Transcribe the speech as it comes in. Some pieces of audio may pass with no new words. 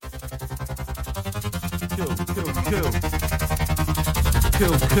kill.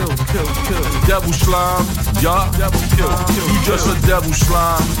 Kill, kill, kill, kill. Devil slime, yeah. Devil kill, kill. You just a devil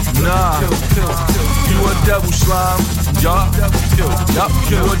slime, nah. Kill, kill, kill. You a devil slime, yeah. Devil kill, yup.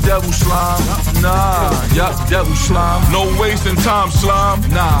 You a devil slime, nah. Yup, devil slime. No wasting time, slime,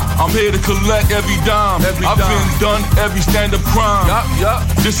 nah. I'm here to collect every dime. I've been done every stand-up crime. Yup, yup.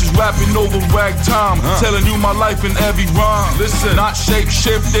 This is rapping over rag time, telling you my life in every rhyme. Listen, not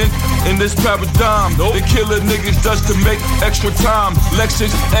shape-shifting in this paradigm. Nope. They killing niggas just to make extra time.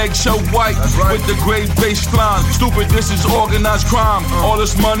 Lexus eggshell white with the gray baseline. Stupid, this is organized crime. All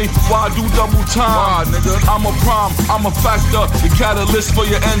this money, why I do double time? I'm a prime, I'm a factor, the catalyst for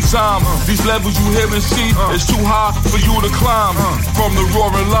your enzyme. These levels you hear and see is too high for you to climb. From the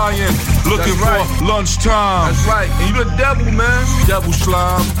roaring lion, looking for lunchtime. That's right, and you the devil, man. Devil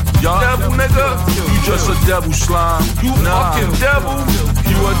slime, y'all. Devil, nigga. You just a devil slime. You fucking devil.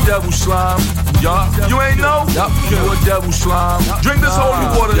 You a devil slime, y'all. You ain't know? Yup. You a devil slime. Drink this holy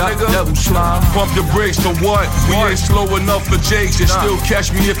water, nigga. Devil slime. Pump your brakes for what? We ain't slow enough for Jakes. And still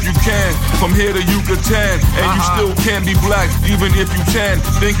catch me if you can. From here to Yucatan, and you still can't be black, even if you tan.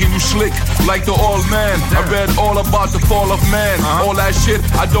 Thinking you slick like the old man. I read all about the fall of man. All that shit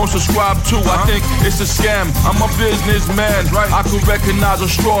I don't subscribe to. I think it's a scam. I'm a businessman. I could recognize a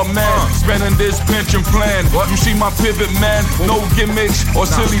straw man spending this pension plan. You see my pivot, man? No gimmicks or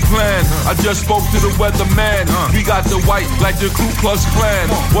silly plan. I just spoke to the weatherman. We got the white like the Ku Klux Klan.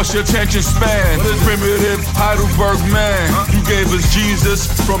 What's your attention span? Primitive Heidelberg man. You gave us Jesus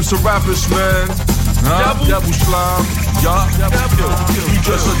from Serapis, man. Devil slime, yeah. You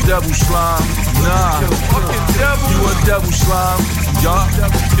just a devil slime, nah. You a devil slime, yeah.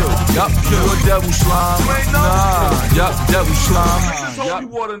 Yup, you a devil slime, nah. Yup, devil slime.